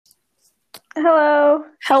Hello.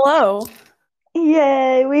 Hello.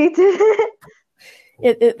 Yay, we did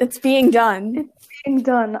it. It's being done. It's being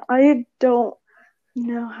done. I don't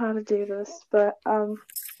know how to do this, but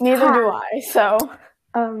Neither hi. do I. So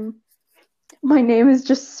My name is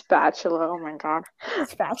just Spatula. Oh my god.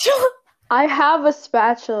 spatula. I have a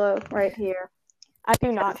spatula right here. I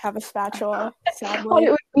do not have a spatula, I thought sadly. it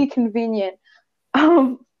would be convenient.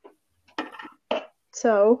 Um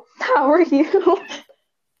so how are you?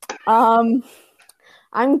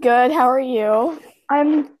 I'm good. How are you?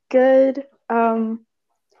 I'm good.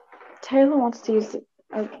 Taylor wants to use it.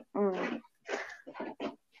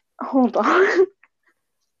 Hold on.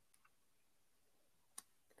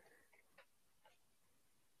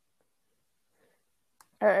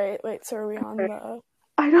 All right. Wait. So are we on the?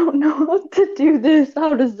 I don't know how to do this.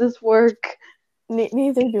 How does this work?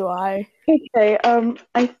 Neither do I. Okay,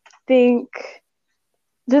 I think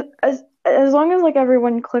just as long as like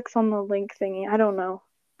everyone clicks on the link thingy, I don't know.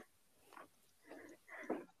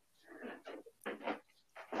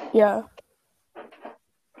 Yeah.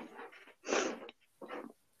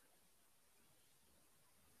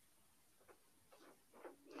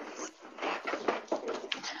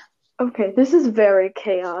 Okay, this is very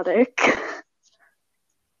chaotic.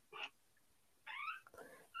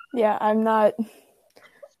 Yeah. I'm not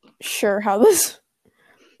sure how this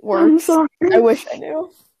I'm works. sorry. I wish I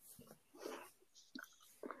knew.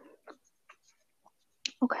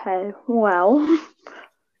 Okay, well,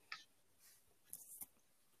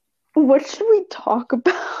 what should we talk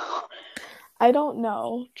about? I don't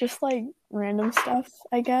know. Just like random stuff,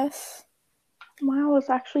 I guess. Wow, it's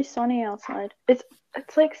actually sunny outside. It's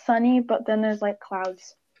like sunny, but then there's like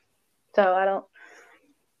clouds. So I don't.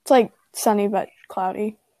 It's like sunny but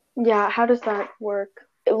cloudy. Yeah, how does that work?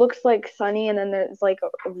 It looks like sunny, and then there's like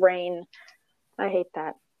rain. I hate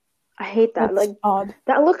that. I hate that. That's Like odd.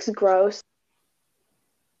 that looks gross.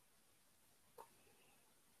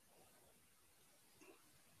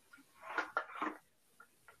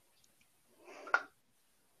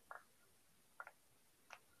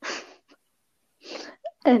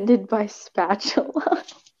 Ended by spatula.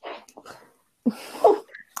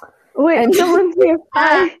 Wait, And- someone's here.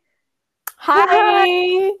 Hi. Hi.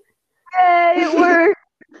 Yay, it worked.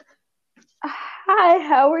 Hi,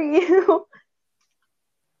 how are you?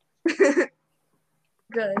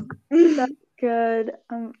 Good. That's good.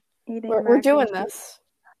 I'm eating. We're doing this.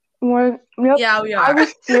 Yep. Yeah, we I are.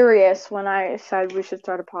 was serious when I said we should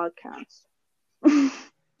start a podcast.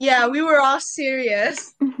 Yeah, we were all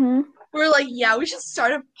serious. Mm-hmm. We were like, yeah, we should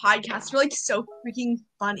start a podcast. We're like so freaking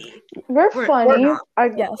funny. We're funny, not. I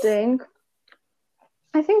Yes. think.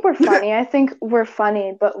 I think we're funny. I think we're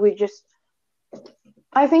funny, but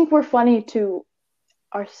I think we're funny to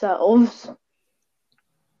ourselves.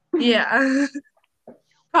 Yeah.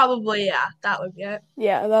 Probably, yeah. That would be it.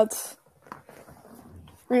 Yeah, that's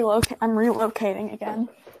I'm relocating again.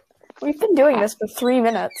 We've been doing this for 3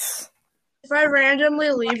 minutes. If I randomly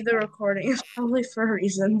leave the recording, it's probably for a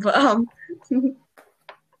reason, but I'll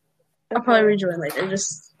probably rejoin later.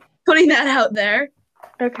 Just putting that out there.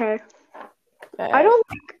 Okay. I don't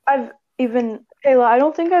think I've even Kayla, I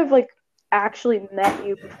don't think I've like actually met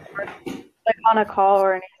you before, like on a call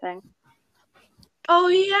or anything. Oh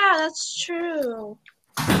yeah, that's true.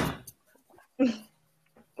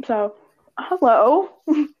 So, hello.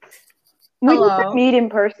 We need to Hello. meet in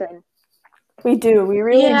person. We do. We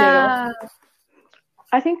really Yeah. do.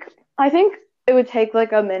 I think it would take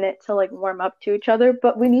like a minute to like warm up to each other,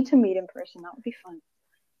 but we need to meet in person. That would be fun.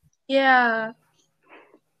 Yeah.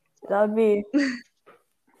 That would be.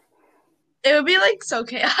 It would be like so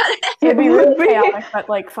chaotic. It would be really chaotic, but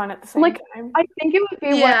like fun at the same time. I think it would be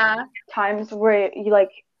one of Yeah. those times where you like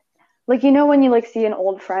you know when you like see an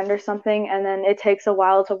old friend or something and then it takes a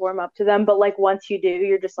while to warm up to them, but like once you do,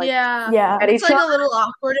 you're just like Yeah. at It's each like other. a little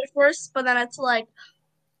awkward at first, but then it's like,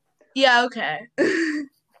 yeah, okay.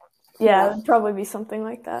 Yeah, it'd probably be something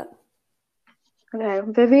like that. Okay,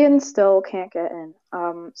 Vivian still can't get in.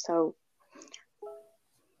 So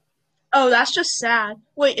Oh, that's just sad.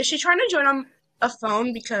 Wait, is she trying to join on a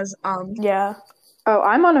phone? Because, Yeah. oh,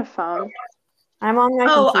 I'm on a phone. I'm on my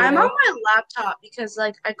oh, computer. I'm on my laptop because,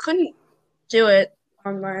 like, I couldn't do it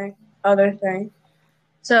on my other thing.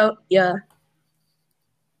 So, yeah.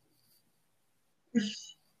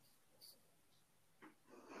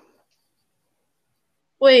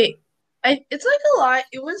 Wait, it's like a lot.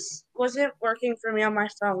 It wasn't working for me on my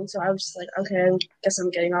phone, so I was just like, okay, I guess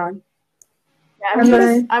I'm getting on.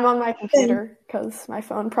 Yeah, I'm on my computer because my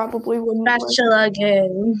phone probably wouldn't work. Spatula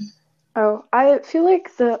game. Oh, I feel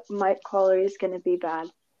like the mic quality is gonna be bad.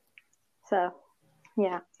 So,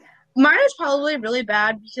 yeah. Mine is probably really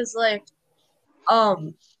bad because, like,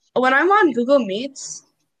 when I'm on Google Meets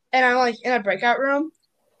and I'm like in a breakout room,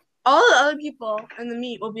 all the other people in the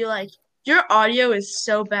meet will be like, "Your audio is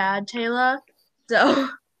so bad, Taylor." So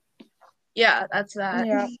yeah, that's that.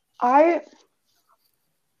 Yeah. I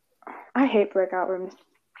hate breakout rooms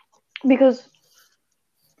because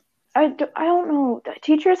I don't know.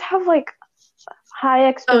 Teachers have like high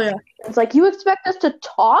expectations. Like, you expect us to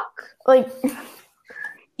talk? Like,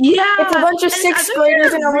 yeah, it's a bunch of sixth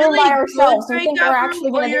graders in a room by ourselves. You think we're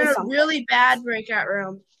actually going to do something? Or you're in a really bad breakout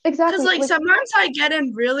room. Exactly. Because, like, sometimes I get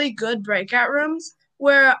in really good breakout rooms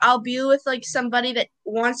where I'll be with, like, somebody that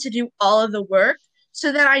wants to do all of the work.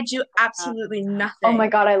 So then I do absolutely nothing. Oh my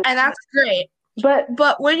God, and that's great.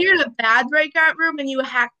 But when you're in a bad breakout room and you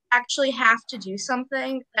actually have to do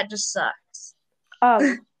something, that just sucks.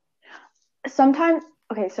 Sometimes,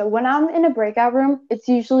 okay, so when I'm in a breakout room, it's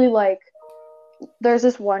usually like there's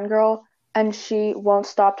this one girl and she won't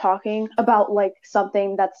stop talking about like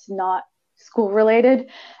something that's not school related,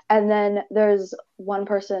 and then there's one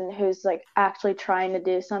person who's like actually trying to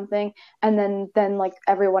do something, and then like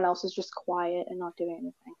everyone else is just quiet and not doing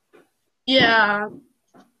anything. Yeah.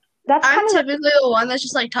 I'm typically the one that's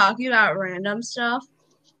just like talking about random stuff.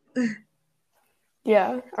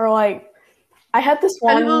 Yeah, or like I had this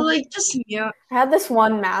one. I had this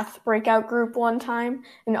one math breakout group one time,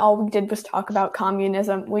 and all we did was talk about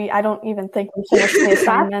communism. I don't even think we finished the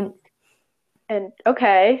assignment. And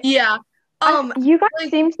okay. Yeah. You guys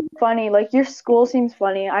seem funny. Like, your school seems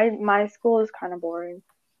funny. My school is kind of boring.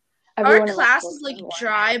 Our class is like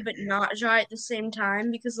dry but not dry at the same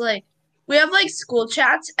time because like we have like school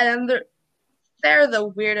chats and they're the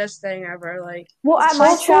weirdest thing ever. Like, well, at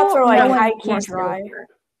my school, chats are like high key dry.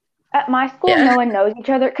 At my school, no one knows each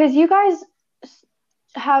other because you guys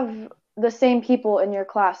have the same people in your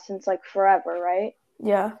class since like forever, right?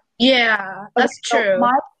 Yeah. Yeah, that's true.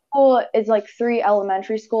 My school is like 3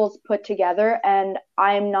 elementary schools put together, and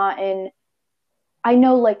I'm not in. I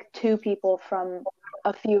know like 2 people from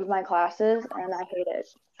a few of my classes, and I hate it.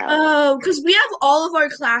 Oh, because we have all of our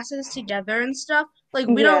classes together and stuff. Like,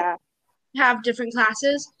 we don't have different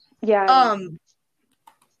classes. Yeah.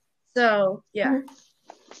 So, yeah.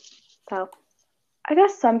 So, I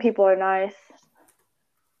guess some people are nice.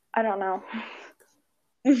 I don't know.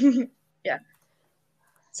 Yeah.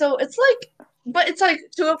 So, it's like, but it's like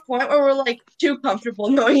to a point where we're like too comfortable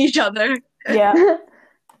knowing each other. Yeah.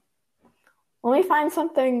 Let me find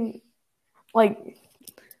something like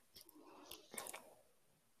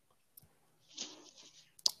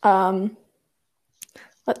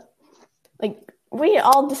like we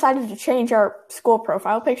all decided to change our school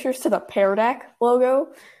profile pictures to the Pear Deck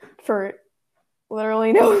logo for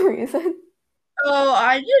literally no reason. Oh,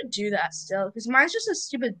 I did do that still because mine's just a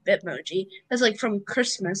stupid Bitmoji that's like from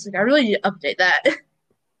Christmas. Like, I really need to update that.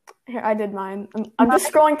 Here, I did mine. I'm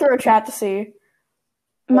just scrolling through a chat to see.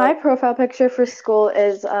 My profile picture for school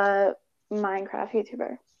is a Minecraft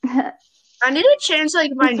YouTuber. I need to change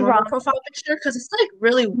like my normal profile picture because it's like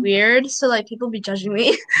really weird. So like people be judging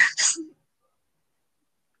me.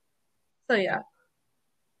 So yeah,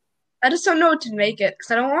 I just don't know what to make it because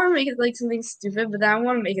I don't want to make it like something stupid, but then I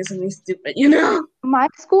want to make it something stupid, you know? My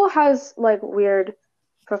school has like weird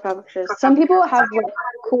profile pictures. Some people have like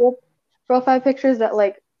cool profile pictures that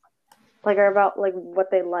like are about like what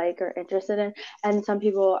they like or interested in, and some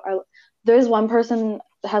people are. There's one person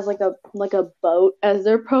that has like a boat as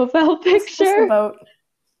their profile picture. Just a boat.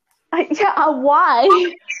 Yeah,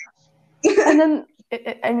 why? And then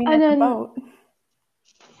it's a boat.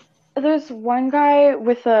 There's one guy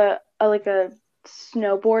with a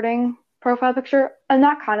snowboarding profile picture, and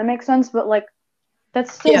that kind of makes sense, but like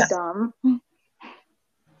that's so dumb.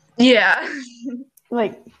 Yeah.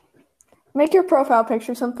 Like, make your profile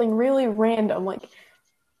picture something really random. Like,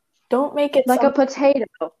 don't make it like a potato.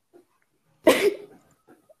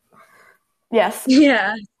 Yes.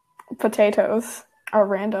 Yeah. Potatoes are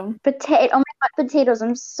random. Oh my God, potatoes!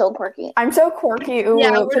 I'm so quirky. I'm so quirky. Ooh,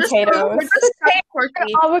 yeah, potatoes. We're just so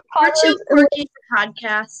quirky. We're too quirky for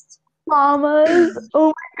podcasts. Llamas. Oh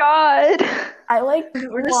my God. I like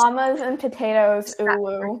llamas and potatoes.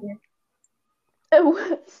 Ooh.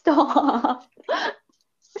 Oh, stop.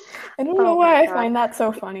 I don't know why I find that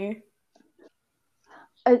so funny.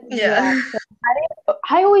 Yeah.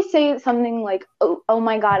 I always say something like, oh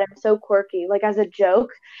my God, I'm so quirky, like as a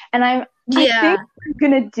joke. And I think I'm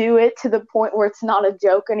going to do it to the point where it's not a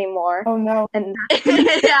joke anymore. Oh no. And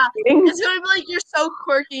yeah. It's going to be like, you're so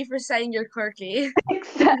quirky for saying you're quirky.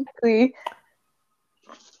 Exactly.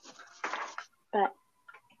 But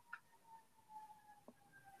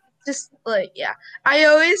just like, yeah. I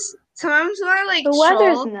always, sometimes when I like the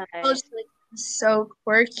weather's nice. I was like, so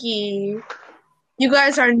quirky. You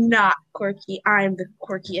guys are not quirky. I'm the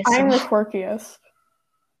quirkiest. I'm the of all. quirkiest.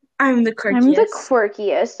 I'm the I'm the quirkiest.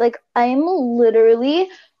 quirkiest. Like, I'm literally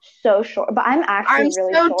so short, but I'm actually I'm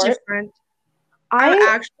really so short. different. I'm I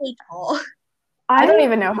actually tall. I don't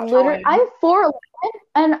even know how tall I am. I'm 4'11",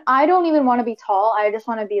 and I don't even want to be tall. I just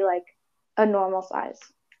want to be like a normal size.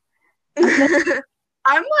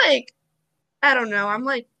 I'm like, I don't know. I'm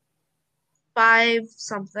like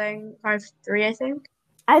 5'3", I think.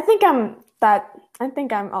 I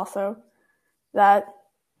think I'm also that.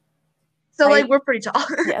 So like we're pretty tall.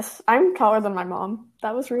 Yes, I'm taller than my mom.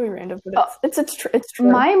 That was really random, but it's true.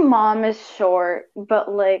 My mom is short,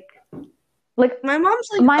 but like my mom's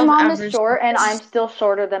like my mom is average short, and size. I'm still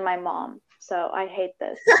shorter than my mom. So I hate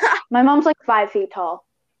this. My mom's like 5 feet tall.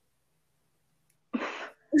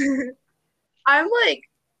 I'm like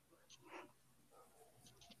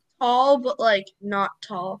tall, but like not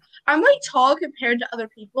tall. I'm like tall compared to other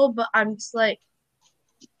people, but I'm just like,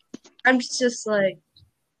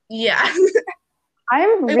 yeah.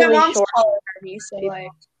 I'm Like, really my mom's short. taller than me, so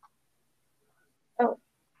like, oh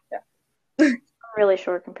yeah. I'm really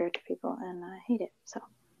short compared to people, and I hate it. So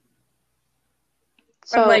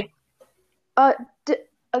I'm like,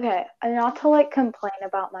 okay, not to like complain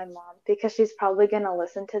about my mom because she's probably gonna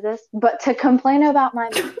listen to this, but to complain about my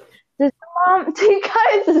mom. Do you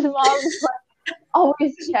guys' moms like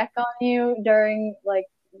always check on you during like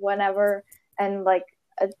whenever and like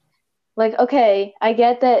okay, I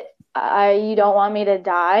get that you don't want me to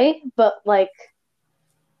die, but like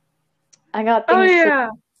I got things. oh yeah,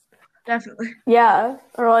 definitely. Yeah,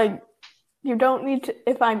 or like you don't need to.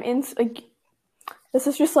 If I'm in like. This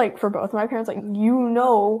is just like for both my parents, like, you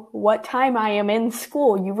know what time I am in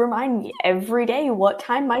school. You remind me every day what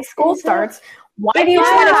time my school starts. Why do you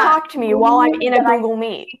try to talk to me while I'm in a Google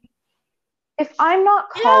Meet? If I'm not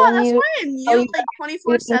calling that's you, why I mute like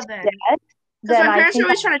 24/7. Because my parents are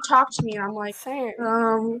always trying to talk to me, and I'm like, same.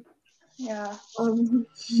 Yeah.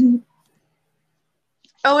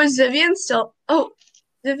 Oh, is Vivian still? Oh,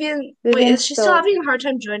 Vivian. Wait, is she still having a hard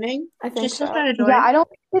time joining? I think she's still so. trying to join. Yeah, I don't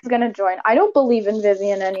think she's gonna join. I don't believe in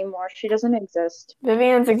Vivian anymore. She doesn't exist.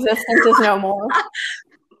 Vivian's existence is no more.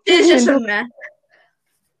 It's just a mess.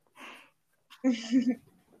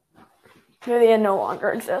 Vivian no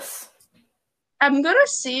longer exists. I'm gonna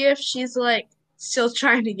see if she's like still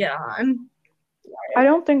trying to get on. I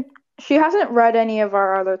don't think she hasn't read any of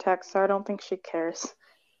our other texts, so I don't think she cares.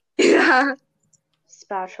 Yeah.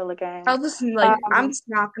 Spatula gang. I'll just like I'm just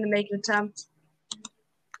not gonna make an attempt.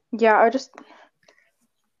 Yeah, I just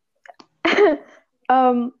do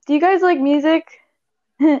you guys like music?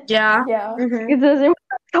 Yeah. Yeah. Mm-hmm. Does anyone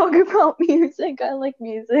talk about music? I like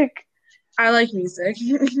music. I like music.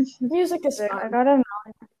 Music is fun.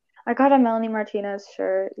 I got a Melanie Martinez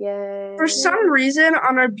shirt. Yay. For some reason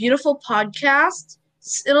on our beautiful podcast,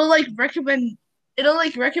 it'll recommend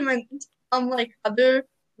like other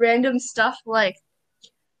random stuff like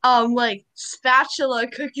spatula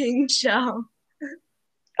cooking show.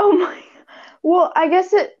 Oh my. Well, I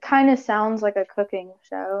guess it kind of sounds like a cooking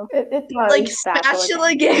show. It does. Like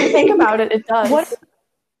spatula game. Think about it, it does.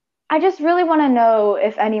 I just really want to know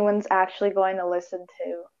if anyone's actually going to listen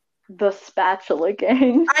to the Spatula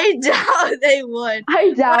Gang. I doubt they would.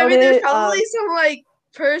 I doubt it. There's probably some like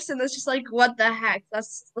person that's just like, what the heck?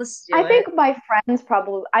 Let's do it. I think my friends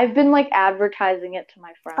probably. I've been like advertising it to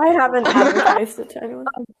my friends. I haven't advertised it to anyone.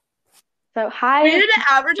 So hi. We need to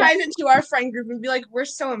advertise it to our friend group and be like, we're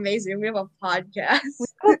so amazing. We have a podcast.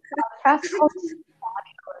 We have a podcast called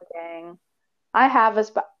Spatula Gang. I have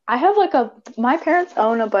my parents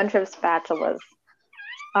own a bunch of spatulas.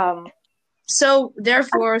 So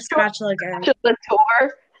therefore, spatula gang. Spatula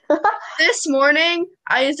tour. This morning,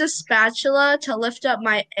 I used a spatula to lift up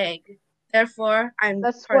my egg. Therefore,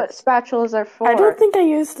 That's what spatulas are for. I don't think I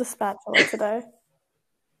used the spatula today.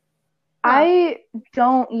 I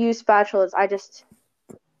don't use spatulas. I just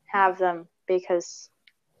have them because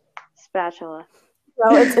spatula.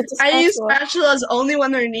 No, it's a spatula. I use spatulas only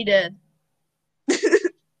when they're needed.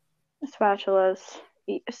 Spatulas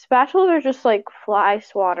are just like fly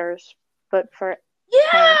swatters, but for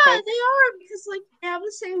pancakes. They are because like they have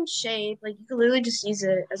the same shape. Like you can literally just use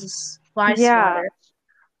it as a fly swatter.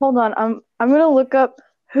 Hold on, I'm gonna look up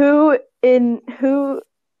who invented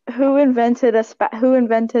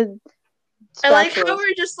spatulas. I like how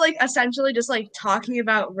we're just like essentially just like talking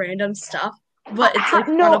about random stuff, but it's like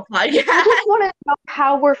on a podcast. I just want to know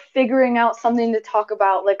how we're figuring out something to talk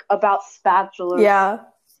about, like about spatulas.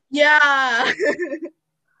 Yeah.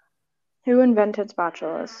 Who invented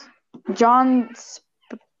spatulas? John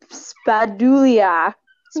Spadulea.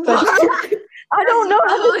 I don't know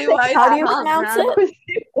how do you pronounce it.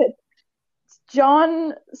 It's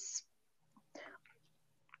John.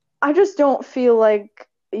 I just don't feel like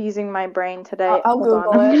using my brain today. I'll Hold Google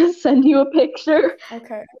on, I'm it. gonna send you a picture.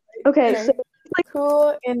 Okay. Okay, so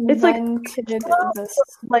Who it's like invented the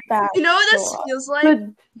like You know what this spatula? feels like?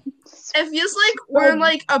 the It feels like we're in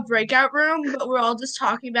like a breakout room, but we're all just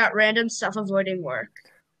talking about random stuff, avoiding work.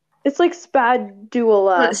 it's like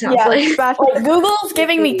spatula. What it sounds Yeah, like. Spatula. Like Google's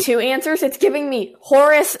giving me two answers. It's giving me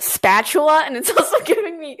Horace Spatula, and it's also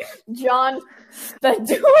giving me John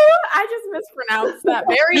Spatula. I just mispronounced that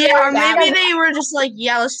very Yeah, badly. maybe they were just like,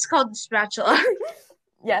 yeah, let's just call it the spatula.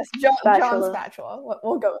 Yes, John Spatula. Spatula.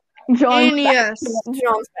 We'll go with John Genius. John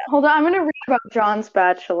Spatula. Hold on, I'm gonna read about John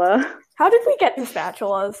Spatula. How did we get to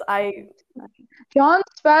spatulas? John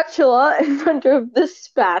Spatula, inventor of the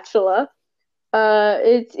spatula.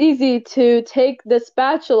 It's easy to take the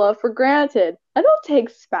spatula for granted. I don't take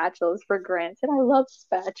spatulas for granted. I love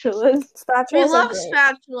spatulas. We love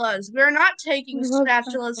spatulas. We're not taking We love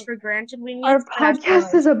spatulas for granted. We need Our spatulas.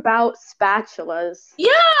 podcast is about spatulas. Yeah,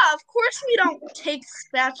 of course we don't take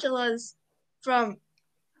spatulas from,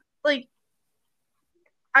 like,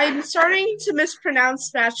 I'm starting to mispronounce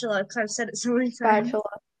spatula because I've said it so many times.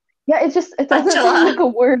 Spatula. Yeah, it doesn't Spatula. sound like a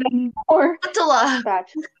word anymore. Spatula.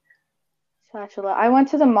 Spatula. I went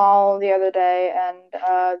to the mall the other day and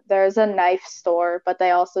there's a knife store, but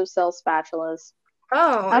they also sell spatulas.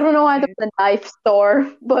 Oh. I don't know why there's a knife store,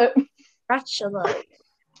 but Spatula.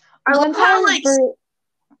 I love how, like,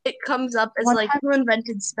 it comes up as, like, who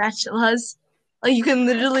invented spatulas? Like, you can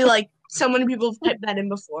literally, like, so many people have typed that in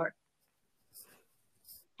before.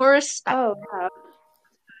 Horace Spatula.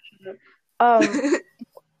 Oh, yeah.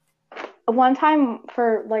 One time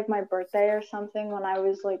for, like, my birthday or something when I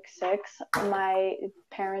was, like, 6, my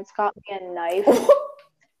parents got me a knife,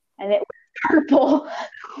 and it was purple,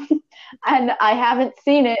 and I haven't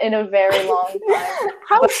seen it in a very long time.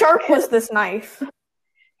 How sharp was this knife?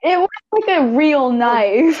 It was like a real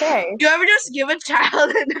knife. Okay. You ever just give a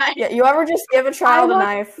child a knife? Yeah, you ever just give a child a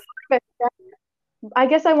knife? I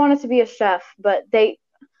guess I wanted to be a chef, but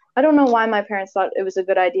I don't know why my parents thought it was a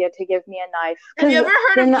good idea to give me a knife. Have you ever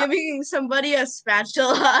heard of giving somebody a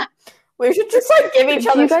spatula? We should just, like, give each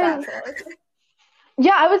other spatulas.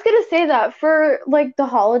 Yeah, I was gonna say that for, like, the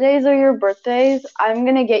holidays or your birthdays, I'm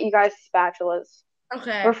gonna get you guys spatulas.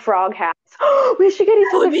 Okay. Or frog hats. We should get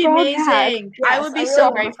each other frog hats. That would be amazing. Yes, I would be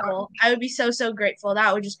so grateful. I would be so, so grateful.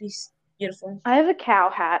 That would just be beautiful. I have a cow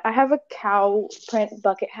hat. I have a cow print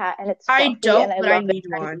bucket hat, and it's fluffy, I don't, and but I love need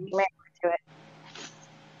it. one.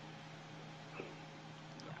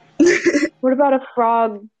 What about a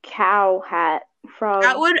frog cow hat? Frog.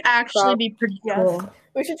 That would actually be pretty cool.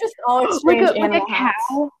 We should just all exchange animal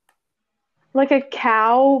hats. Like a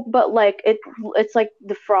cow, but like it's like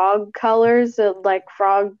the frog colors, like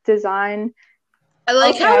frog design. I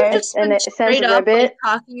like how it just and it says up, ribbit. Like,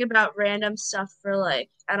 talking about random stuff for,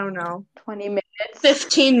 like, I don't know, 20 minutes,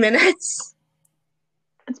 15 minutes.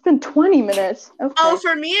 It's been 20 minutes. Okay. Oh,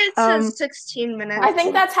 for me it says 16 minutes. I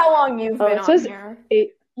think that's how long you've been on here.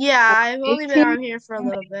 Yeah, I've only been on here for a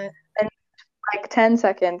little bit. Like 10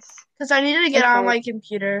 seconds. Because I needed to get on my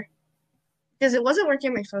computer. Because it wasn't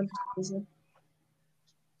working on my phone for some reason.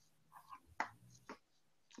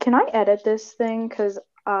 Can I edit this thing? Because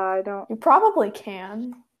I don't... You probably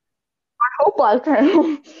can. I hope I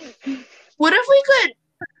can. What if we could...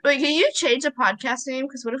 Wait, can you change the podcast name?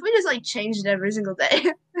 Because what if we just, like, changed it every single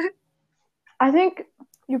day? I think...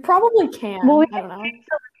 You probably can. Well, I don't know.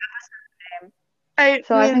 I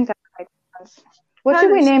think that makes sense. What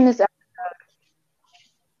should we name this episode?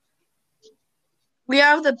 We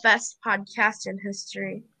have the best podcast in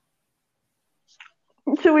history.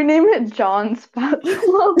 Should we name it John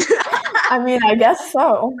Spatula? I mean, I guess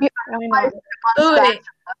so. Why not? Wait.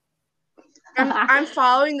 I'm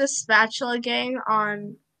following the Spatula Gang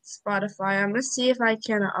on Spotify. I'm gonna see if I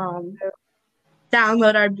can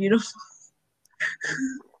download our beautiful.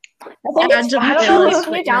 I don't know.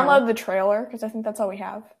 Can we download the trailer? Because I think that's all we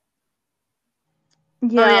have.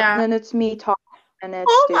 Yeah, and it's me talking. And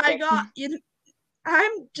it's my god!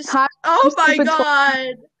 I'm just. Oh my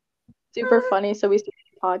god! Super funny. So we see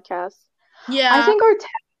the podcast. Yeah. I think our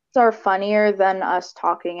texts are funnier than us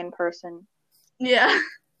talking in person. Yeah.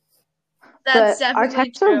 That's definitely our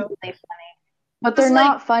texts true. are really funny, but they're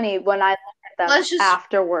not funny when I look at them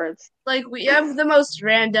afterwards. Like, we have the most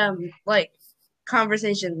random, like,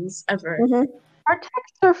 conversations ever. Mm-hmm. Our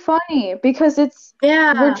texts are funny because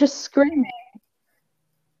we're just screaming.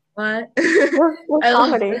 What? We're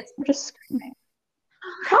comedy. We're just screaming.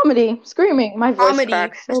 Comedy, screaming. My voice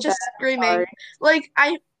cracks. So just screaming. Like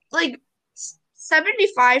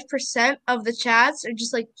 75% of the chats are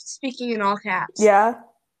just, like, speaking in all caps. Yeah.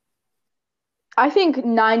 I think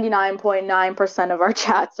 99.9% of our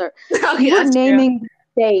chats are. Okay, You're that's true. naming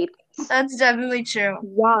states. That's definitely true.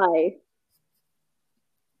 Why?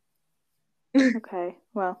 Okay,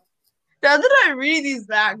 well. Now that I read these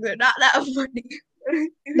back, they're not that funny.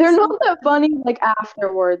 They're not that funny, like,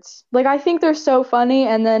 afterwards. Like, I think they're so funny,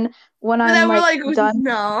 and then when But I'm, then we're like, like, done,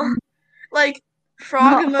 no. Like,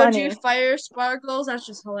 frog not emoji, funny. fire sparkles, that's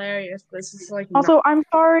just hilarious. This is like, Also, I'm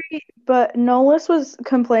sorry, but Nolis was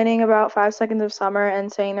complaining about 5 Seconds of Summer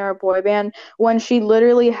and saying they're a boy band when she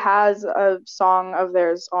literally has a song of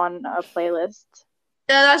theirs on a playlist.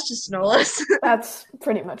 yeah, that's just Nolis. That's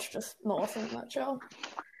pretty much just Melissa in a nutshell.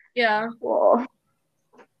 Yeah. Whoa.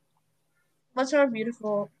 What's our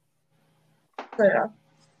beautiful? So, yeah.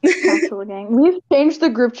 Spatula Gang. We've changed the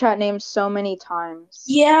group chat name so many times.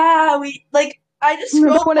 Yeah, I just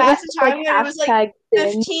Remember scrolled when it was past the time like and it was like hashtag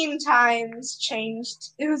Sims? 15 times changed.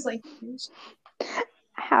 It was like,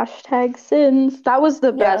 Hashtag Sins. That was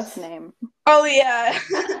the best Yes. name. oh yeah.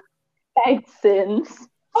 Hashtag Sins.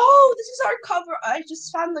 Oh, this is our cover. I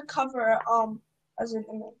just found the cover. As an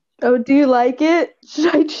image. Oh, do you like it?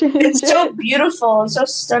 Should I change It's it? so beautiful and so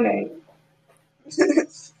stunning.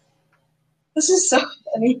 This is so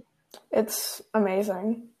funny. It's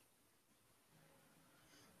amazing.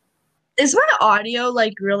 Is my audio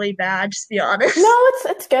like really bad? Just be honest. No,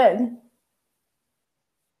 it's good.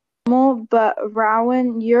 But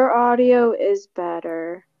Rowan, your audio is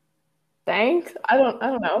better. Thanks. I don't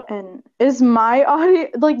know. And is my audio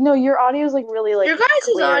like no? Your audio is like really like Your guys'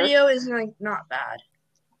 clear. audio is like not bad.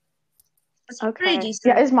 It's pretty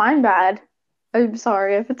decent. Yeah, is mine bad? I'm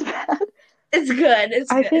sorry if it's bad. It's good.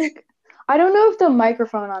 It's I good. think I don't know if the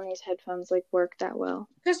microphone on these headphones like work that well.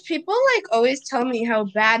 Because people like always tell me how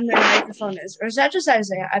bad my microphone is, or is that just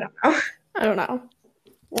Isaiah? I don't know. I don't know.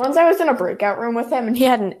 Once I was in a breakout room with him, and he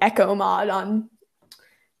had an echo mod on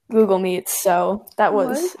Google Meets, so that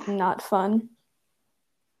was not fun.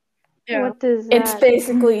 Yeah. What does that? It's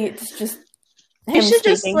basically it's just him You should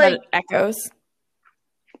speaking, just like but it echoes.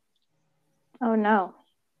 Oh no!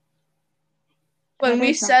 When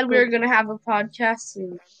we said we were gonna have a podcast,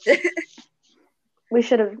 we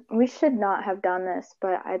should not have done this,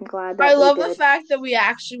 but I'm glad that I love we did. the fact that we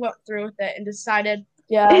actually went through with it and decided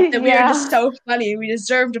that we are just so funny. We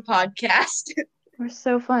deserved a podcast. We're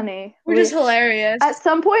so funny. We're just hilarious. At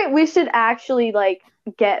some point, we should actually like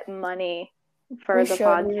get money for the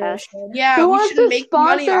podcast. Yeah, we should make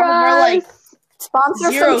money off of our like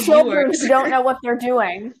sponsor some children who don't know what they're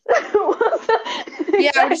doing.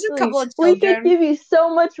 Yeah, just a couple of children. We could give you so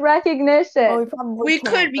much recognition. Well, we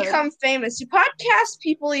could become famous. Do podcast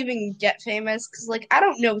people even get famous? Because like I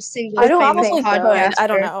don't know a single famous podcaster. I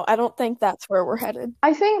don't know. I don't think that's where we're headed.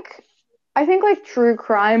 I think like true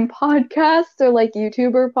crime podcasts or like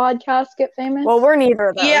YouTuber podcasts get famous. Well, we're neither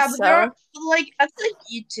of those. Yeah, but there are, like that's like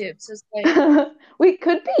YouTube. So it's like we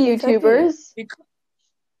could be YouTubers.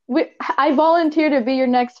 I volunteer to be your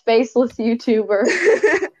next faceless YouTuber.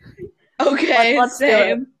 Okay, let's do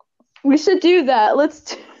it. We should do that.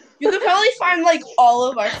 You could probably find like all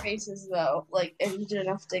of our faces though, like if you did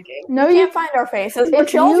enough digging. No, you can't find our faces.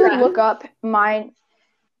 If you look up my name,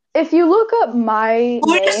 you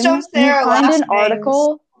find an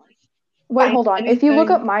article. Wait, hold on. If you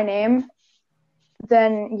look up my name,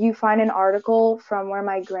 then you find an article from where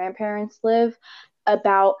my grandparents live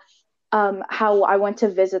about how I went to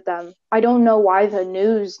visit them. I don't know why the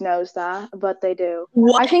news knows that, but they do.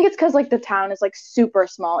 What? I think it's because like the town is like super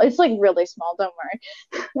small. It's like really small. Don't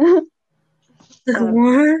worry.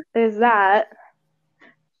 There's that.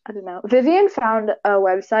 I don't know. Vivian found a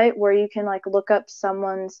website where you can like look up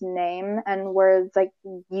someone's name and where like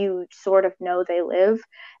you sort of know they live,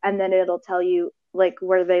 and then it'll tell you like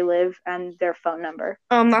where they live and their phone number.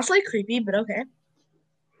 That's like creepy, but okay.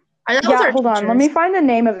 Hold on. Let me find the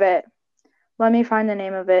name of it.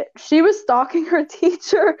 She was stalking her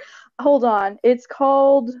teacher. Hold on. It's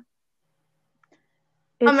called.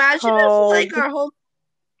 Imagine if like our whole.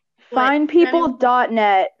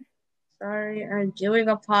 Findpeople.net. Sorry, I'm doing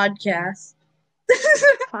a podcast.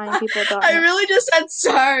 Findpeople.net. I really just said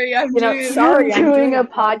sorry. I'm doing a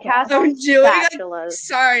podcast. I'm doing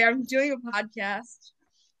a podcast.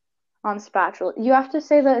 On spatula. You have to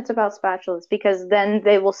say that it's about spatulas because then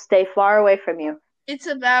they will stay far away from you. It's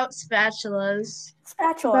about spatulas.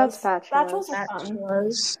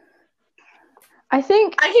 Spatulas. I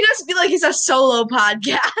think I can just be like it's a solo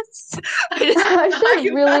podcast. I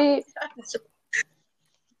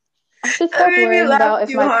should start worrying about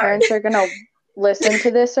if my parents are gonna listen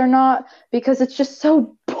to this or not because it's just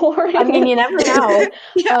so boring. I mean, you never know.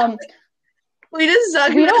 Yeah. We just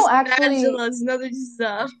suck. We don't actually spatulas and other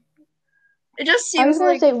stuff. It just seems I was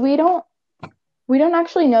gonna say we don't We don't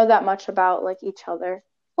actually know that much about like each other.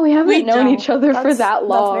 We haven't We known don't. each other for that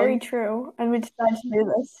That's very long. true. And we decided to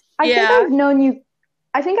do this. I think Yeah.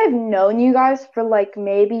 I think I've known you guys for like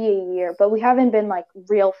maybe a year, but we haven't been like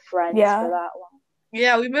real friends Yeah. for that long.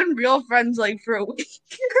 Yeah, we've been real friends like for a week.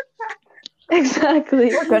 Exactly.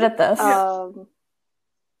 We're good at this. We're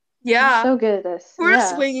Yeah. so good at this. We're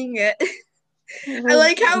Yeah. swinging it. I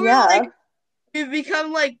like how we're Yeah. like we've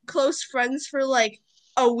become like close friends for like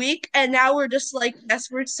a week, and now we're just like,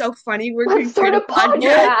 yes, we're so funny. We're Let's gonna start create a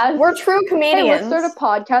podcast. We're true Hey, comedians. let's start a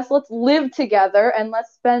podcast. Let's live together and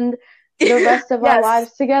let's spend the rest of our Yes.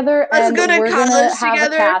 lives together. Let's and go to we're gonna college have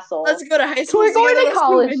together. a castle. Let's go to high school We're going together. to Let's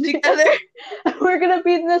college move in together. We're gonna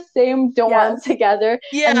be in the same dorm Yes. together.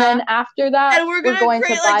 Yeah. And then after that, And we're we're gonna going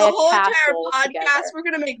create to like buy a a whole entire castle podcast. together. We're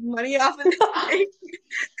gonna make money off of this thing.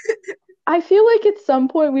 I feel like at some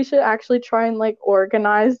point we should actually try and like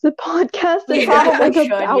organize the podcast and We make it probably like should,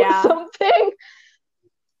 about yeah. something.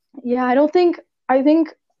 Yeah,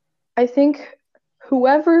 I think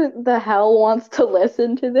whoever the hell wants to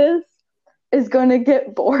listen to this is gonna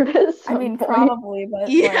get bored at some I mean, point. probably, but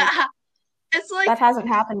Yeah. like, It's like that hasn't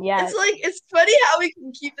happened yet. it's funny how we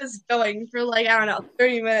can keep this going for like, I don't know,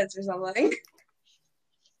 30 minutes or something.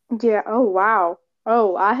 Yeah, oh wow.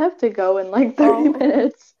 Oh, I have to go in like 30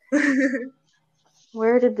 minutes.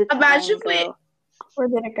 Where did the time Imagine if go? Where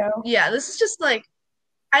did it go? Yeah, this is just like,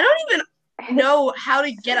 I don't even know how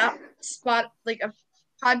to get a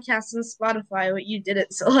podcast on Spotify, but you did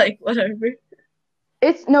it, so like whatever.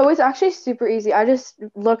 It's actually super easy. I just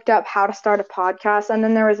looked up how to start a podcast, and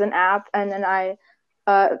then there was an app, and then I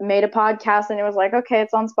made a podcast, and it was like, okay,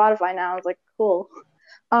 it's on Spotify now. I was like, cool.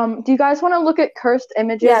 Do you guys want to look at cursed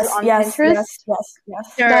images on Pinterest? Yes.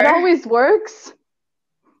 Sure. That always works.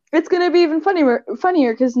 It's gonna be even funnier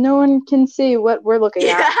because no one can see what we're looking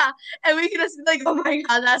at. Yeah, and we can just be like, oh my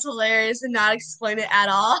god, that's hilarious, and not explain it at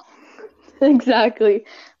all. Exactly.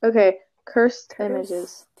 Okay, cursed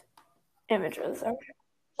images. Images. Okay.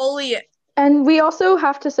 Holy And we also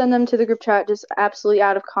have to send them to the group chat just absolutely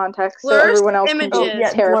out of context so Blurst everyone else can be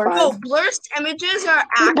images. terrified. No, blurst images are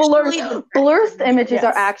actually Blurst images Yes.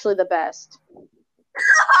 are actually the best.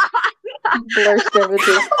 Blurst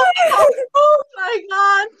images. Oh my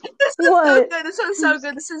god. This is so What? good. This one's so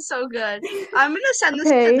good. This is so good. I'm gonna send this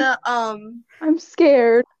Okay. to the I'm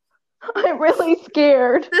scared. I'm really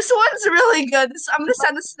scared. This one's really good. I'm gonna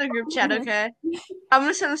send this to the group chat, okay? I'm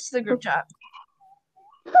gonna send this to the group chat.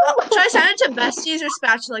 Should I send it to Besties or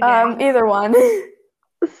Spatula Gang? Either one.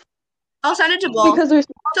 I'll send it to both. Because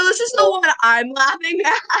So this is the one I'm laughing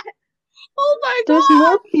at. Oh my there's god.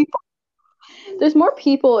 more people. There's more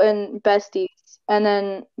people in Besties, and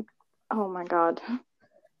then oh my god.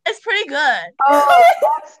 It's pretty good. Oh,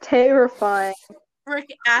 that's terrifying.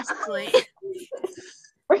 Rick Astley.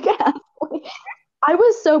 Rick Astley. I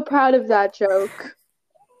was so proud of that joke.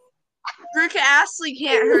 Rick Astley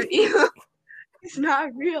can't hurt you. He's not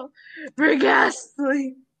real. Rick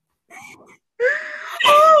Astley.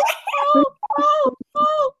 Oh.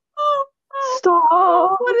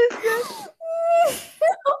 Stop. What is this?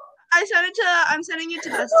 I'm sending it to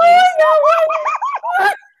Besties.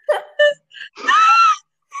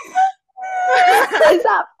 Is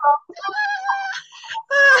that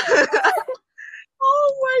Oh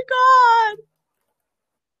my god.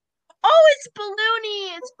 Oh, it's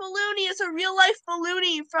Balloony. It's Balloony. It's a real life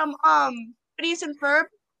Balloony from Phineas and Ferb.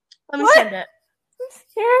 Let me send it.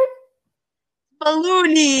 Here.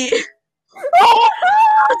 Balloony.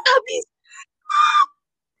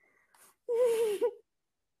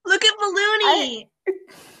 Look at Balloony.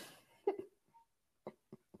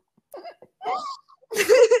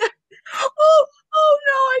 Oh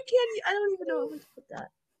no, I can't. I don't even know how to put that.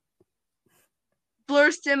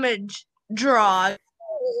 Blurst image. Draw.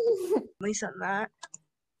 Let me send that.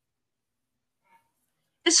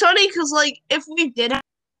 It's funny because, like, if we did have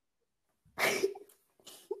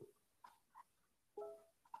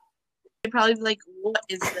they'd probably be like, what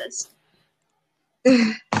is this?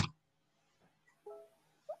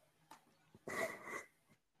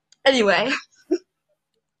 Anyway.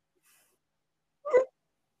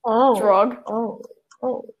 Oh. Drug.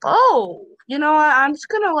 Oh. You know what? I'm just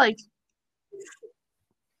gonna, like...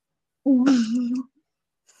 I'm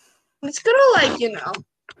just gonna, like, you know...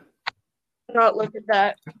 not look at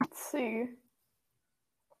that. Let's see.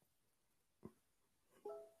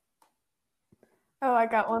 Oh, I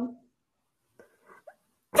got one.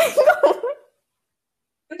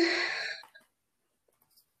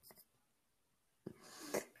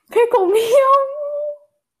 Pickle me.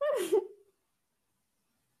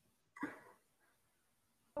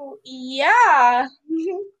 Oh, yeah.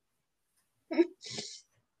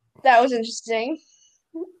 That was interesting.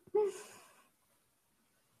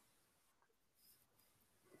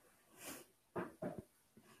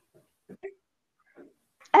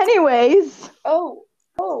 Anyways. Oh.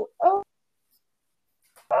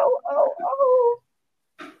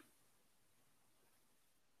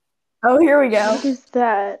 Oh, here we go. What is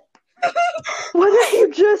that? What have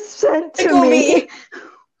you just sent to Tickle me.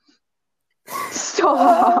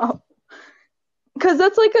 Stop. Because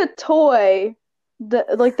that's like a toy.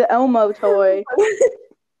 Like the Elmo toy.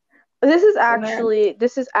 This is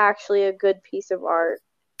actually a good piece of art.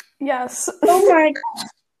 Yes. Oh my god.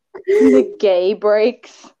 The gay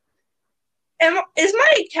breaks. Is my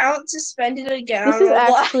account suspended again? This on is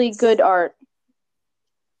Roblox? actually good art.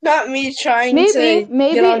 Not me trying Maybe to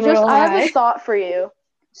get on just real I have high. a thought for you.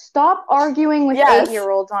 Stop arguing with Yes.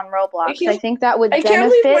 8-year-olds on Roblox. I think that would I can't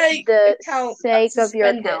believe my benefit the account sake got of your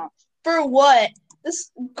suspended. account. For what?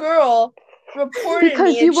 This girl reported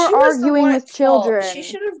Because me, you and were she was the arguing one with at fault. children. She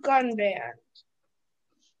should have gotten banned.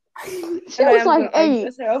 She was like 8.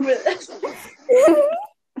 With her over this.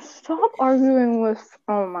 Stop arguing with.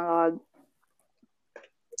 Oh my god.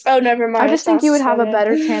 Oh, never mind. I just think you would have a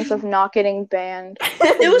better chance of not getting banned.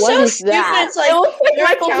 It was What so is stupid. that? It's like It looks like your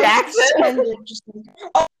Michael account's Jackson. suspended.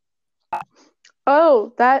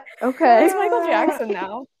 Oh, that okay. It's Michael Jackson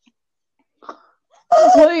now.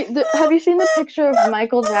 Wait, have you seen the picture of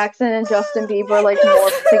Michael Jackson and Justin Bieber like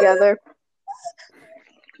morphed together?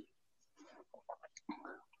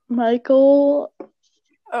 Michael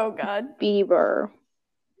Oh god. Bieber.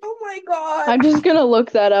 Oh my god. I'm just gonna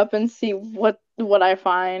look that up and see what I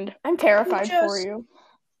find. I'm terrified for you.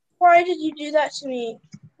 Why did you do that to me?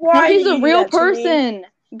 No, he's a real person.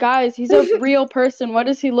 Guys, he's a real person. What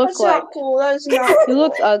does he look That's like? not cool. That is not cool. He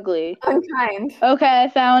looks ugly. Unkind. Okay, I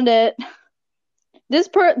found it. This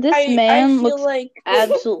man looks like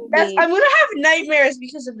absolutely. I'm gonna have nightmares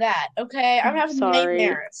because of that. Okay, I'm having Sorry.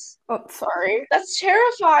 nightmares. Oh, sorry. That's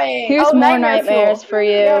terrifying. Here's more nightmares fuel. for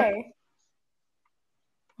you. Yay.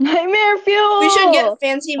 Nightmare fuel. We should get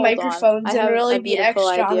fancy Hold microphones on. I and have really a be beautiful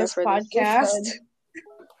extra on idea this for this. podcast.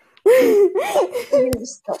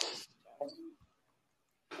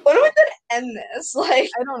 When are we gonna end this? Like,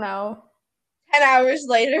 I don't know. 10 hours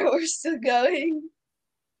later, we're still going.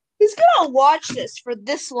 Who's gonna watch this for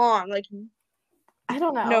this long? Like, I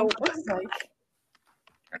don't know. No. Like,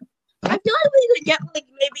 I feel like we could get like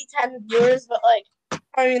maybe 10 viewers, but like,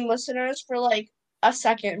 listeners for like a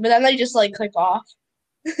second, but then they just like click off.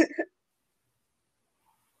 As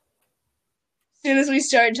soon as we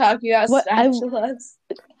start talking about spatulas.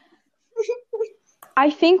 I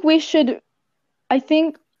think we should.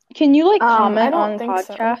 Can you like I comment don't on think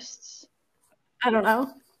so. podcasts? I don't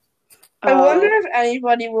know. I wonder if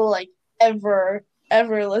anybody will like ever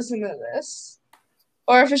listen to this,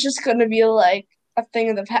 or if it's just gonna be like a thing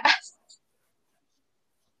of the past.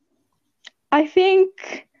 I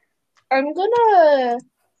think I'm gonna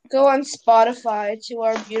go on Spotify to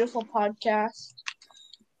our beautiful podcast.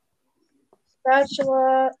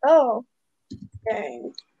 Spatula. Oh,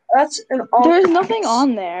 dang. That's an all there's caps. nothing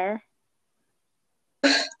on there.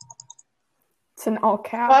 It's an all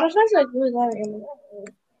caps. Spotify's like really loud.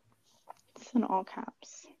 It's in all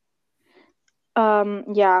caps.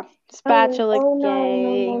 Yeah. Spatula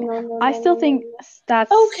gay. No, I still think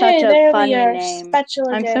that's okay, such there a funny we are. name.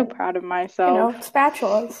 Spatula I'm gay. so proud of myself.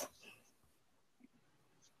 Spatulas.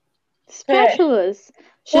 Spatulas.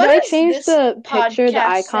 Should What I is change this the picture, the podcast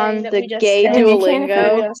icon, saying that the we just gay said? You can't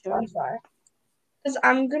Duolingo? Because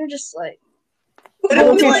I'm gonna just like What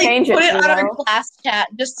if you change it put it to, on our though? class chat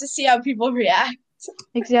just to see how people react.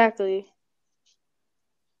 Exactly.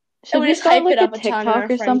 Should we we just start hype like it a up a ton in our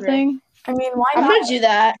TikTok or friend something? I mean, why I'm not? gonna do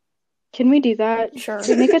that. Can we do that? Sure.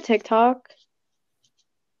 Should we make a TikTok?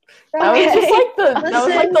 That was just like the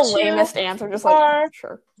Listen to lamest answer. Just our like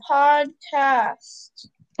sure. podcast.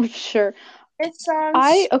 Sure. It's on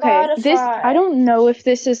Okay. Spotify. I don't know if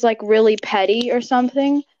this is like really petty or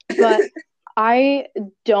something, but I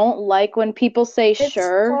don't like when people say It's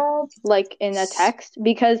sure called like in a text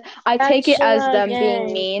because I take it as them being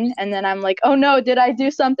Gay. mean and then I'm like, oh no, did I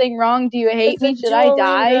do something wrong? Do you hate me? Should I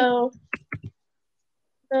die?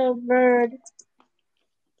 The bird.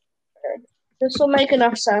 This will make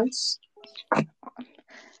enough sense.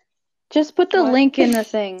 Just put the link in the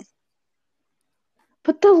thing.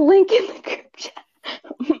 Put the link in the group chat.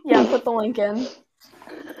 Yeah, put the link in.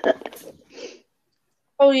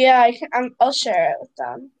 Oh yeah, I'll share it with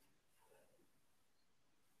them.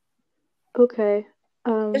 Okay.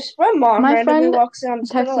 If my mom my randomly friend walks in, I'm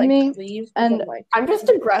just gonna texted like me, leave. and I'm just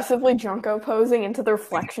aggressively Junko posing into the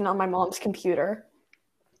reflection on my mom's computer.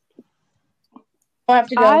 I have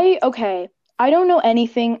to go. I don't know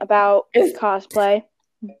anything about cosplay,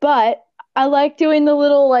 but I like doing the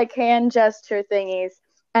little like hand gesture thingies,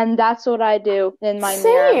 and that's what I do in my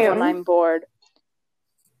mirror when I'm bored.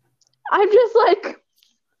 I'm just like,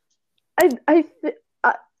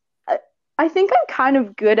 I think I'm kind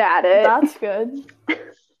of good at it. That's good.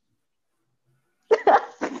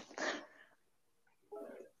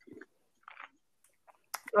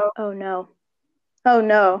 Oh no.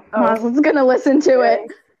 Maslow's gonna listen to it.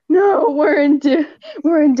 No, we're in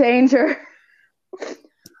danger.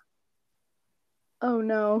 Oh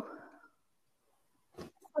no.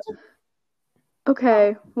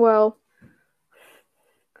 Okay, well.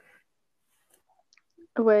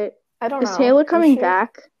 Wait. I don't know. Is Taylor coming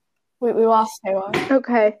back? We lost Taylor.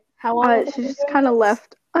 Okay. How long? She just kind of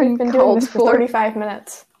left We've been doing this for 35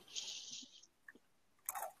 minutes.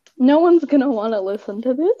 No one's gonna want to listen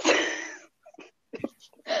to this.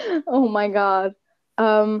 Oh my god.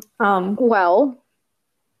 Well.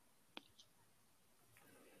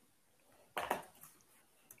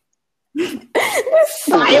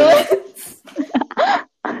 Silence.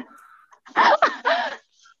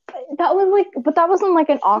 That wasn't like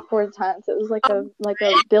an awkward silence. It was like a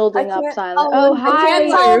building up silence. Oh, hi, I can't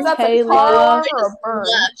tell if that's a car or a bird.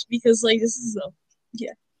 Because like this is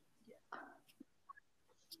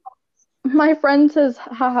My friend says,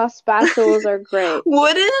 haha, spatulas are great.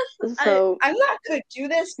 What if I'm not gonna do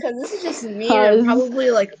this because this is just me and I'm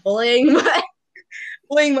probably like bullying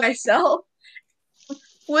myself.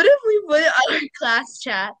 What if we put it on our class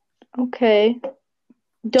chat? Okay.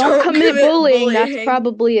 Don't commit bullying. That's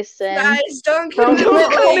probably a sin. Guys, don't commit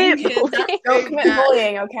bullying. Don't commit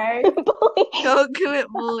bullying, okay? Don't commit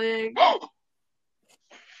bullying.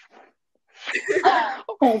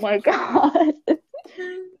 Oh my god.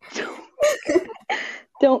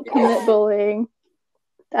 Don't commit bullying.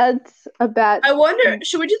 That's a bad. I wonder,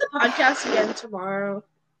 should we do the podcast again tomorrow?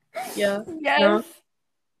 Yeah. Yes. No?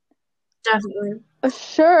 Definitely.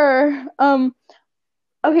 Sure.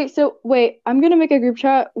 Okay, so wait, I'm gonna make a group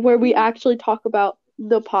chat where we actually talk about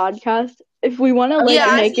the podcast. If we want to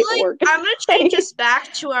make it work. I'm gonna change us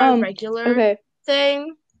back to our regular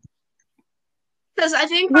thing. Because I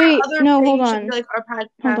think our other thing should be like our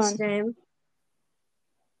podcast name.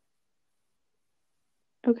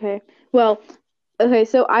 Okay. Well,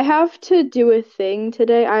 so I have to do a thing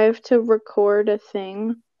today. I have to record a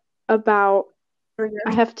thing about.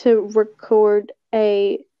 I have to record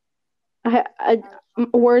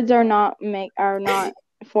words are not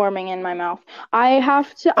forming in my mouth. I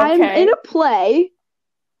have to. Okay. I'm in a play,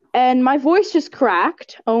 and my voice just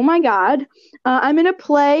cracked. Oh my god! I'm in a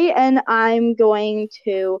play, and I'm going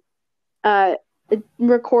to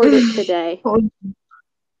record it today. Oh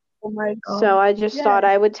my god! So I just thought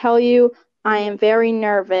I would tell you. I am very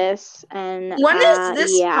nervous, and when is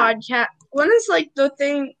this podcast? When is like the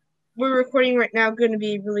thing we're recording right now going to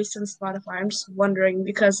be released on Spotify? I'm just wondering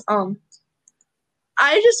because I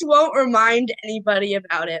just won't remind anybody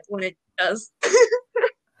about it when it does. It's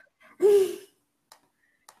like,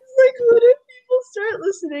 what if people start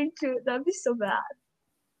listening to it? That'd be so bad.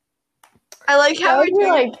 I like how that would be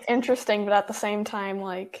like interesting, but at the same time,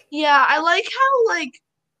 like I like how like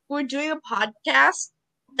we're doing a podcast,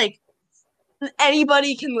 like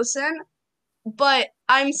anybody can listen, but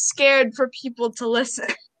I'm scared for people to listen.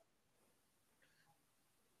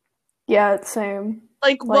 Yeah, it's same.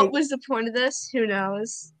 Like, what was the point of this? Who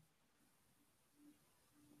knows?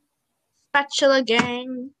 Spatula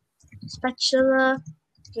gang. Spatula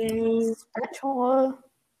gang. Spatula.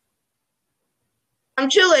 I'm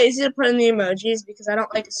too lazy to put in the emojis because I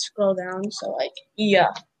don't like to scroll down, so like,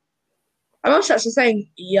 yeah. I'm obsessed with saying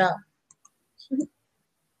yeah.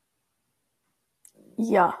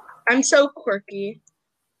 Yeah. I'm so quirky.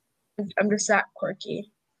 I'm just that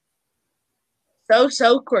quirky.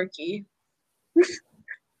 So quirky.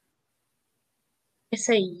 I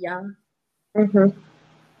say yeah. Mm-hmm.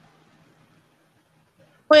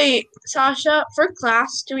 Wait, Sasha, for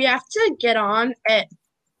class, do we have to get on at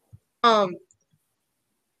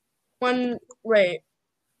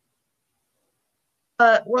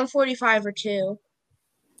 1:45 or 2?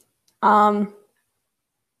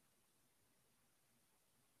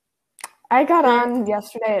 I got on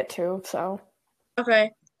yesterday at 2, so. Okay.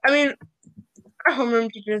 I mean, our homeroom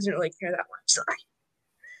teacher doesn't really care that much, so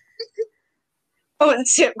I wouldn't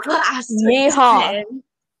skip class. Yeehaw.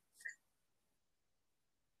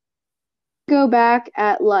 Go back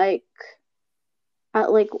at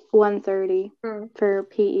 1:30 for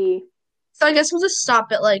PE. So I guess we'll just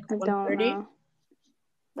stop at 1:30.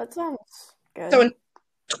 That sounds good. So in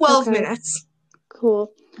 12 minutes.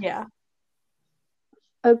 Cool. Yeah.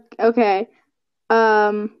 Okay.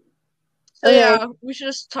 So Okay. yeah, we should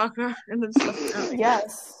just talk about random stuff now.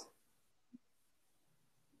 Yes.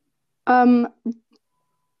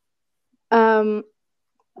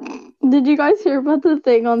 Did you guys hear about the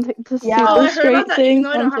thing on the Yeah. Oh, super I heard about straight that, even thing though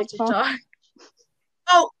I don't on have TikTok? TikTok.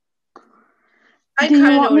 Oh, I Do you kind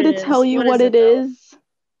of know want what me it to is. tell you what is it though? is?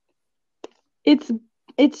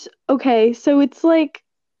 It's okay. So it's like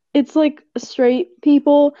straight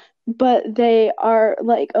people, but they are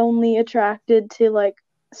like only attracted to like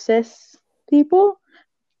cis people.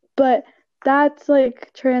 But that's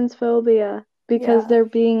like transphobia because Yeah. they're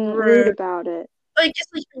being rude Rude. about it. Like it's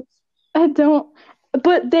like, I don't.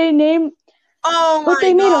 But they named. oh my But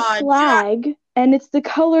they made god, a flag, and it's the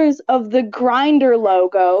colors of the Grindr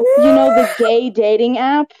logo. You know, the gay dating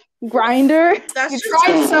app, Grindr. that's You just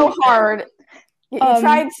tried so hard. You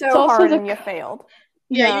tried It's so also hard the and you failed.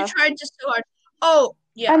 yeah, you tried just so hard. Oh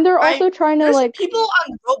yeah, And they're also trying to there's like people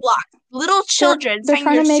on Roblox, little children they're saying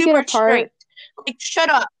trying they're to make it super a part. straight. Like shut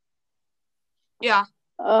up. Yeah.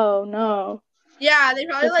 Oh no. Yeah, they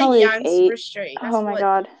probably They're like probably yeah, like I'm 8. super straight. Oh my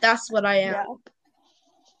god. That's what I am.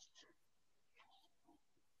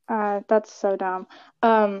 Yeah. That's so dumb.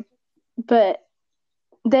 But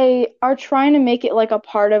they are trying to make it like a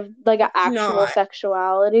part of like an actual not.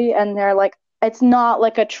 sexuality, and they're like, it's not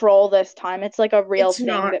like a troll this time. It's like a real It's thing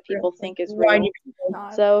not that people real. think is Why real. do people?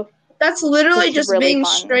 Not. So That's literally it's just really being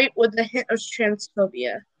fun. straight with a hint of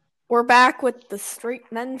transphobia. We're back with the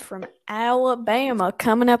straight men from Alabama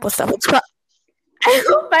coming up with stuff.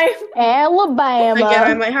 Alabama. Again,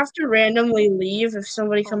 I might have to randomly leave if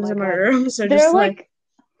somebody comes in my room. So They're just like,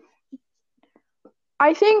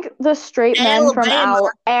 I think the straight men from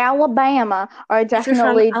Alabama are you're from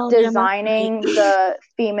definitely Alabama, designing the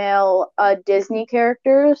female Disney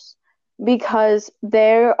characters because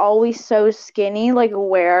they're always so skinny. Like,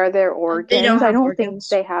 where are their organs? They don't have I don't organs.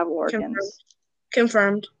 think they have organs.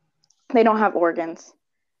 Confirmed. They don't have organs.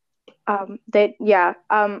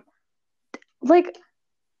 Like,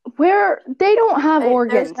 where they don't have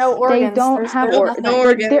organs. There's no organs. They don't There's have no organs. No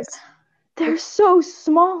organs. They're so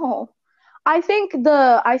small. I think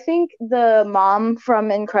the mom from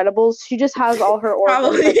Incredibles, she just has all her organs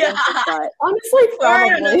Probably, like, yeah. in her butt. Honestly,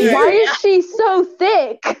 probably. Yeah. Why is she so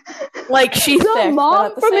thick? Like she's The thick, mom but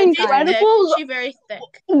at the from same time, Incredibles? She's very thick.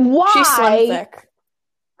 Why? she's slim thick.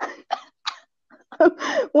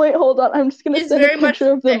 Wait, hold on. I'm just gonna She's send a very much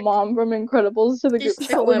picture of the thick. mom from Incredibles to the group She's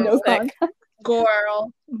chat with no thick. contact.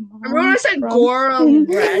 Girl. Mom Remember when I said from- girl in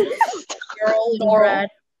red? Girl in red.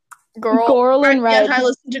 Girl in red. Yes, I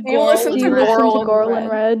listened to You listen Do to you listen Girl to in Girl Red? in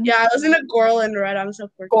Red? Yeah, I listened to Girl in Red. I'm so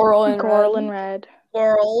quirky. Girl in Red.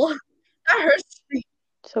 Girl. That hurts me.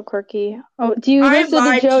 So quirky. Oh, do you I listen to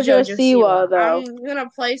vibe JoJo Siwa though? I'm gonna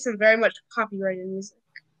play some very much copyrighted music.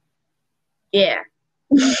 Yeah.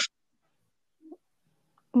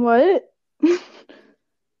 What?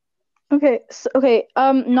 Okay,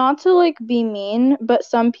 not to like be mean, but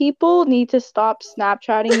some people need to stop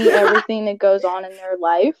Snapchatting me everything that goes on in their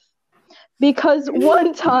life. Because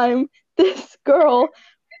one time, this girl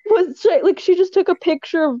she just took a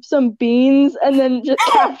picture of some beans and then just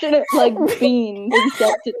captioned it like beans and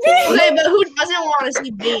sent it to me. Okay, but who doesn't want to see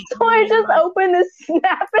beans? So I just opened the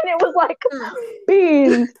snap and it was like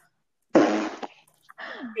beans.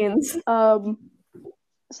 Beans.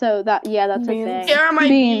 So that's a thing. Here are my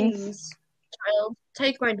beans. Child,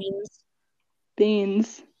 take my beans.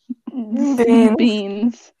 Beans.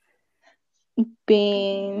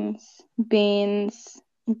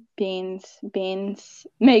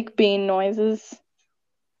 Make bean noises.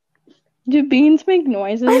 Do beans make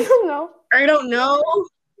noises? I don't know.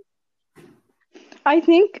 I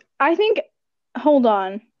think hold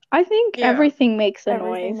on. I think everything makes a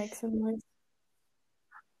Everything noise. makes a noise.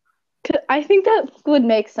 I think that would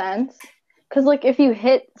make sense. Cause like if you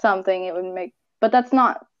hit something, it would make. But that's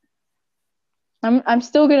not. I'm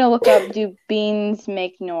still gonna look up. Do beans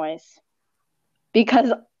make noise?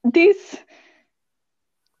 Because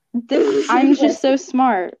I'm just so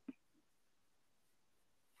smart.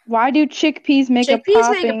 Why do chickpeas make a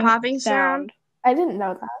popping sound? I didn't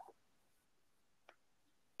know that.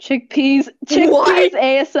 Chickpeas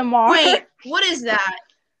ASMR. Wait, what is that?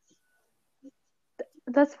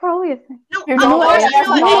 That's probably a thing. No, You I know what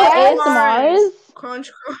ASMR is?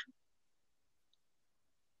 Crunch.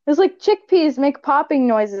 It's like chickpeas make popping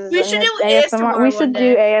noises. We should do ASMR. We should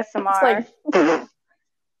do ASMR.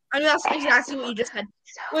 I mean, that's exactly what you just said.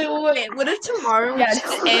 Wait. What if tomorrow we just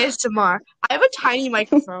did ASMR? I have a tiny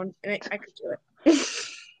microphone, and I could do it.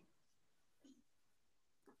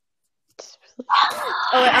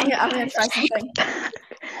 Oh, wait, I'm gonna try something.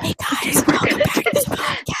 Hey guys, welcome back to this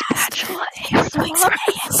podcast. We're doing some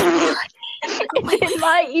ASMR. In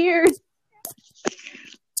my ears.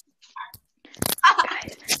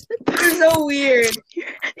 so weird.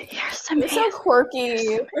 Here's some You're so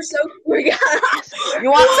quirky. We're so weird.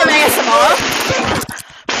 You want some ASMR?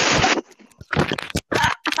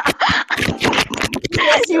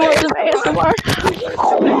 You want some ASMR?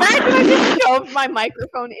 Imagine I just shoved my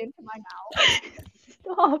microphone into my mouth.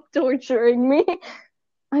 Stop torturing me.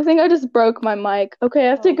 I think I just broke my mic. Okay, I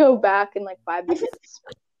have to go back in like 5 minutes.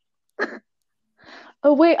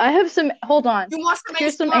 Oh wait, I have some. Hold on. You want some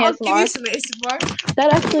Here's ASMR? some I'll give you ASMR. some ASMR.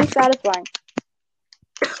 That actually is satisfying.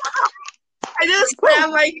 I just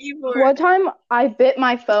slammed my keyboard. One time I bit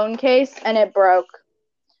my phone case and it broke.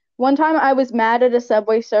 One time I was mad at a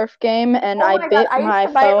Subway Surf game and Oh I my bit God, I used my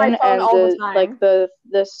to bite my phone phone and all the time.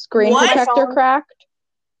 the screen What? protector Phone. cracked.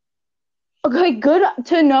 Okay, good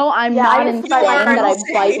to know I'm Yeah, I not used insane to bite my that I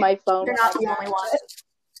phone. bite my phone. You're not the only one.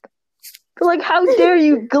 Like, how dare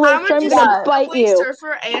you glitch? I'm gonna I'm do gonna bite Subway you.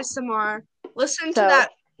 Surfer ASMR. Listen to So- that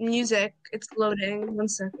music. It's loading. 1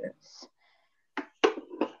 second.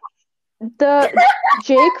 The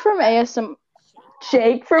Jake from ASMR.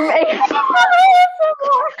 Jake from ASMR.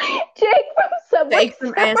 Jake from Subway. Fake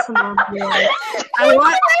from ASMR. Yeah. I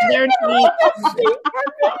want there to be.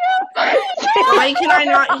 Why can I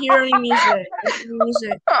not hear any music?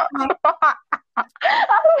 Music. I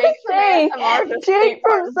was saying, Jake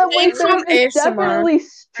from Subway Jake from Surf is ASMR. definitely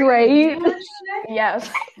straight.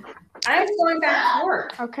 Yes. I'm going back to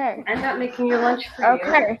work. Okay. I'm not making your lunch for you.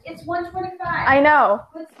 Okay. It's 1:25. I know.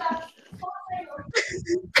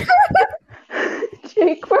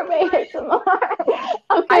 Jake from ASMR.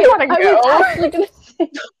 Okay, I gotta go. was actually gonna say.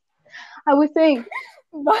 I was saying,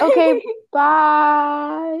 Bye. okay,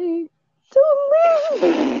 bye. Don't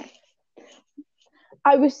leave.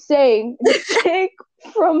 I was saying, Jake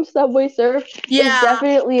from Subway Surf is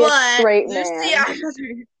definitely a straight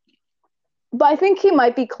man. But I think he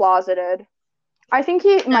might be closeted. I think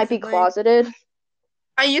he might be closeted.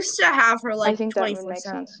 I used to have her like I think that would 24/7. make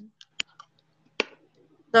sense.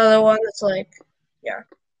 The other one that's like,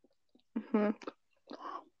 Mm-hmm.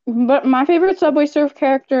 But my favorite Subway Surf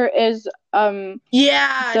character is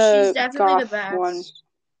yeah, the she's definitely the goth best. one.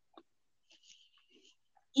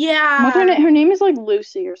 Yeah. What's her name? Her name is like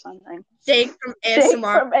Lucy or something. Jake from ASMR. Jake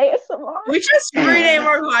from ASMR. We just rename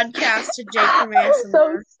our podcast to Jake from ASMR.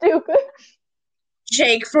 So stupid.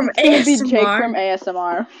 Jake from It's gonna be ASMR. Jake from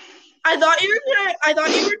ASMR. I thought you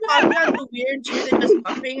were talking about the weird dude that does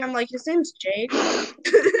muffing. I'm like, his name's Jake.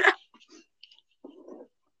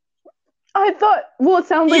 I thought. Well, it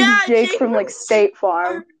sounds like Jake Jake from like State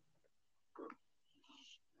Farm.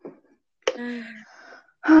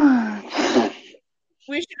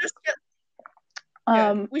 We should just get.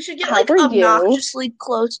 We should get how like are you? obnoxiously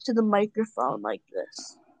close to the microphone like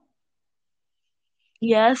this.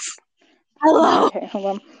 Yes. Hello. Okay, hold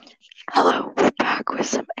on. Hello, we're back with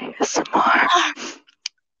some ASMR.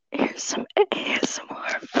 Here's some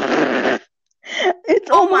ASMR. It's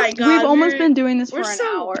Oh almost, my God, we've almost been doing this for an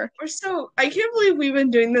so- hour. We're so. I can't believe we've been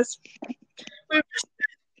doing this.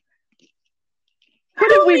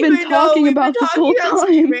 What have we been talking We've about been this talking whole about such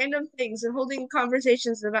time? random things and holding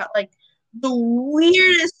conversations about like the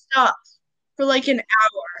weirdest stuff for like an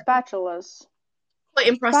hour. Spatulas. Quite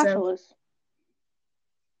impressive. Spatulas.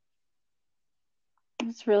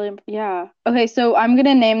 It's really, yeah. Okay, so I'm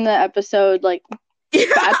gonna name the episode like Yeah.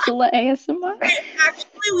 Spatula ASMR.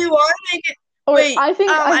 Actually, we want to make it. Or Wait, I think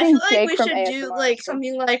I feel like Jake we from should ASMR. do like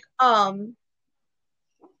something like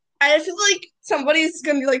I feel like somebody's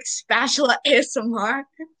gonna be like spatula ASMR.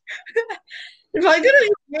 They're probably gonna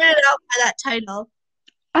be weirded out by that title.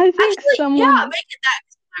 I think Actually, someone. yeah, make it that.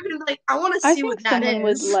 They're gonna be like, I want to I see think what that someone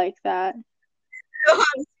is. would like that.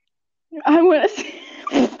 I want to see.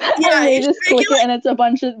 Yeah, and they you just should make click it it, and it's a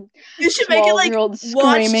bunch of You should make it like 12-year-olds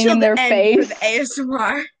watch screaming till in the their end for face. the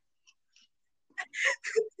ASMR.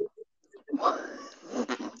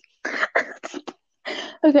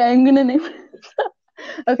 Okay, I'm gonna name it.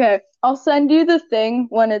 Okay, I'll send you the thing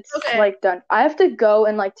when it's Okay. like done. I have to go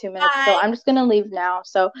in like 2 minutes, so Bye. I'm just gonna leave now.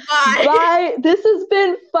 So Bye. bye. This has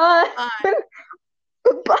been fun.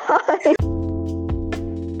 Bye. Bye.